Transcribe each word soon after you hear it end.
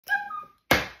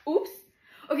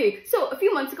Okay, so a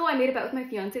few months ago, I made a bet with my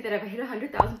fiance that if I hit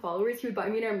 100,000 followers, he would buy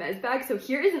me an Hermes bag. So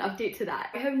here is an update to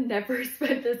that. I have never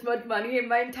spent this much money in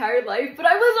my entire life, but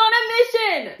I was on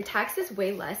a mission. The tax is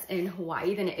way less in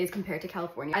Hawaii than it is compared to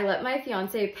California. I let my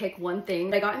fiance pick one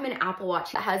thing. I got him an Apple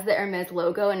Watch that has the Hermes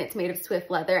logo and it's made of Swift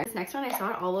leather. This next one, I saw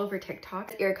it all over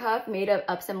TikTok. Ear cuff made of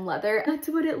Upsum leather. That's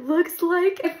what it looks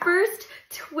like. At first,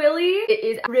 Twilly, it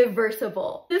is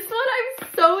reversible. This one I'm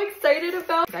so excited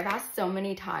about. I've asked so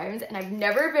many times and I've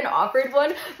never been offered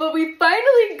one, but we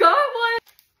finally got one.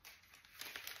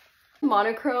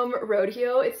 Monochrome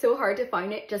rodeo. It's so hard to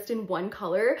find it just in one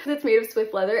color. It's made of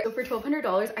Swift leather. So for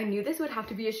 $1,200, I knew this would have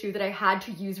to be a shoe that I had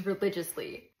to use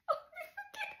religiously.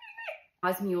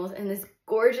 Mules in this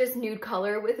gorgeous nude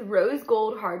color with rose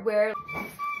gold hardware.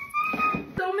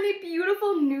 So many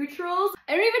beautiful neutrals.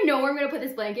 I don't even know where I'm gonna put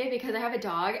this blanket because I have a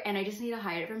dog and I just need to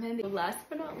hide it from him. Last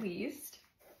but not least,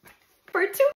 for